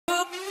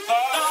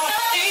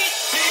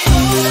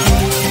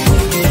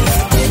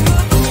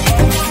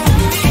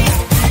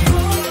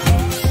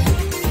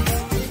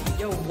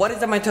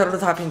What's up, my Total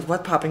Toppings?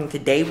 What's popping?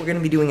 Today we're gonna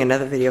be doing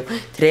another video.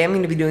 Today I'm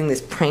gonna be doing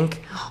this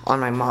prank on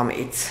my mom.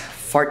 It's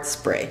fart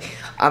spray.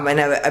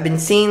 And I've been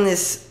seeing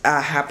this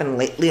happen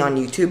lately on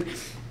YouTube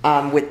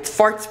with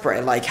fart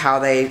spray, like how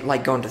they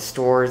like go into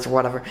stores or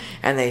whatever,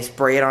 and they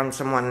spray it on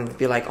someone and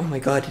be like, "Oh my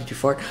God, did you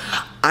fart?"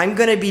 I'm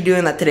gonna be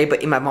doing that today,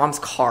 but in my mom's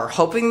car,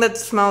 hoping that the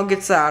smell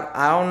gets out.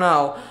 I don't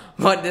know,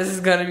 but this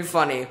is gonna be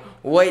funny.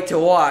 Wait to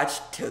watch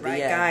till the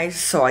end. Guys,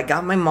 so I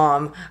got my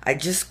mom. I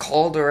just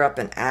called her up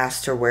and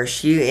asked her where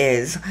she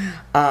is.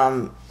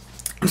 I'm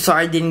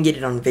sorry I didn't get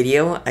it on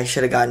video. I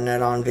should have gotten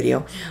it on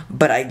video.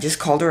 But I just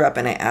called her up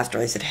and I asked her,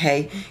 I said,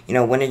 hey, you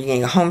know, when are you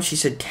getting home? She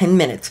said 10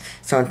 minutes.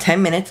 So in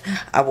 10 minutes,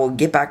 I will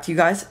get back to you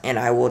guys and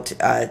I will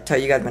tell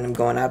you guys when I'm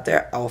going out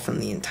there. I will film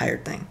the entire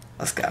thing.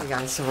 Let's go. Hey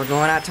guys, so we're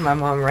going out to my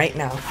mom right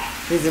now.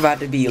 This is about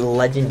to be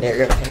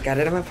legendary. Okay, I got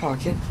it in my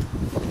pocket.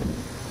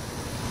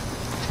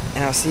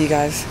 And I'll see you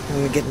guys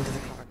when we get into the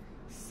car.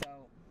 So,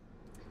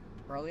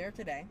 earlier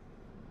today,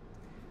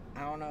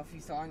 I don't know if you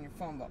saw on your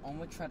phone, but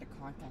Oma tried to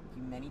contact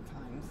you many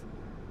times.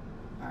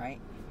 Alright?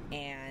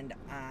 And,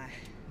 I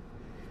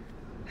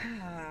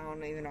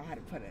don't even know how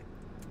to put it.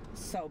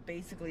 So,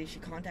 basically, she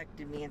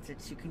contacted me and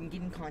said she couldn't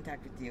get in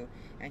contact with you.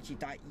 And she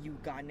thought you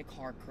got in a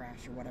car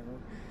crash or whatever.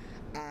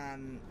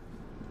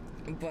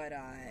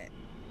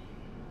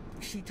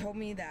 She told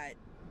me that,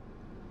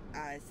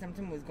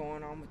 something was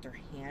going on with her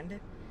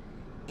hand.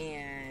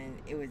 And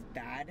it was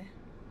bad.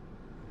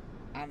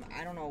 I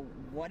don't know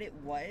what it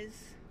was,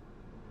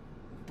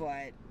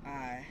 but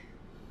I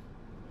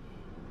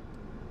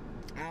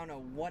don't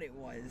know what it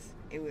was.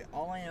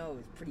 All I know it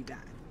was pretty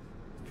bad.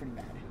 Pretty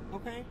bad.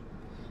 Okay.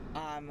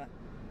 And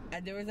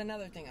there was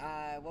another thing.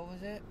 What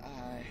was it?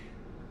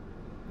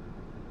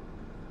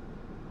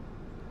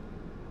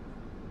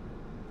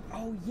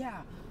 Oh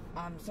yeah.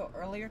 So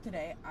earlier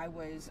today I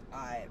was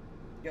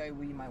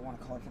we might want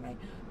to call her tonight.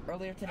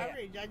 Earlier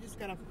today. I just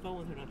got off the phone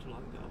with her not too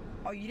long ago.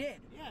 Oh, you did?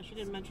 Yeah, she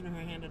didn't mention her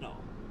hand at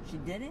all. She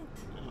didn't?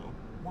 No.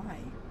 Why?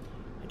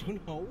 I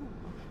don't know.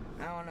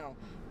 I don't know.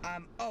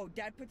 Oh,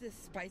 Dad put this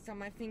spice on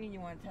my finger. You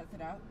want to test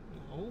it out?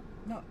 No.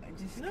 No,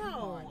 just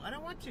no. I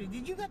don't want to.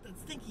 Did you got the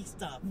stinky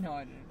stuff? No,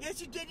 I didn't.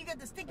 Yes, you did. You got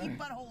the stinky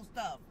butthole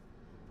stuff.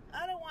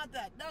 I don't want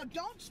that. No,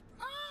 don't.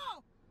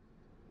 Oh.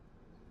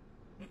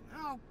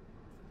 Oh.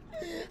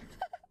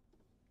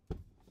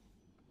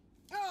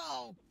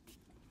 Oh.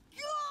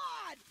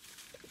 God!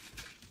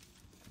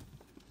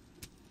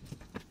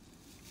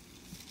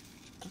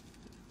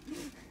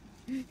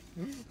 I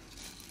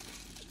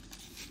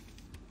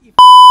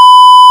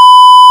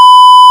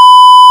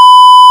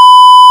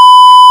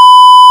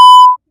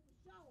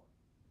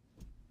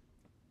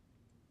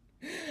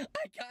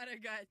got her,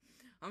 guys.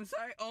 I'm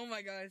sorry. Oh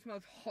my God, it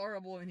smells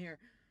horrible in here.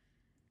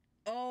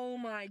 Oh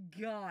my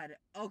God.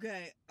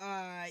 Okay,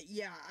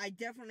 yeah, I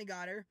definitely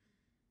got her.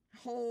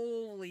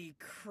 Holy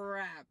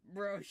crap,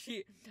 bro.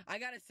 I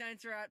gotta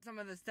censor out some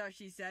of the stuff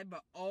she said,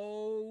 but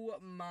oh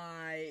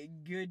my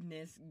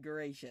goodness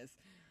gracious.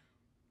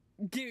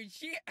 Dude,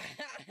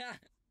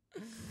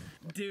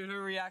 dude,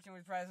 her reaction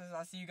was priceless.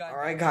 I'll see you guys.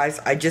 Alright guys,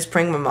 I just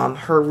pranked my mom.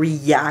 Her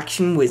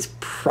reaction was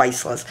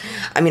priceless.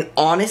 I mean,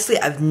 honestly,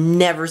 I've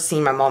never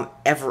seen my mom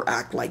ever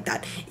act like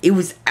that. It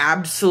was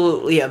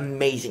absolutely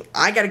amazing.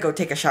 I gotta go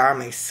take a shower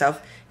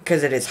myself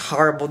because it is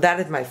horrible.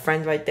 That is my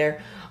friend right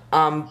there.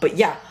 But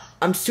yeah,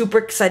 I'm super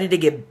excited to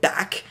get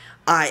back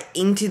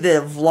into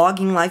the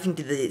vlogging life,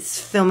 into this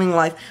filming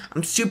life.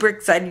 I'm super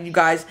excited, you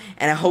guys,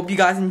 and I hope you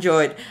guys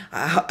enjoyed.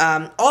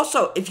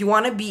 Also, if you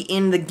want to be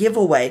in the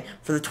giveaway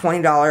for the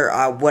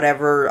 $20,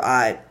 whatever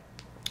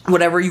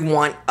you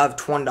want of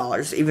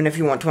 $20, even if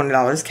you want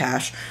 $20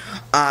 cash,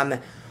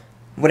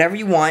 whatever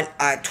you want,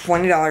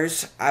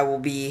 $20 I will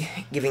be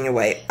giving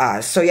away.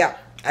 So yeah,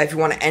 if you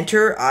want to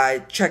enter,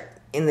 check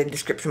in the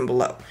description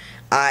below.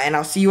 And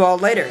I'll see you all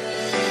later.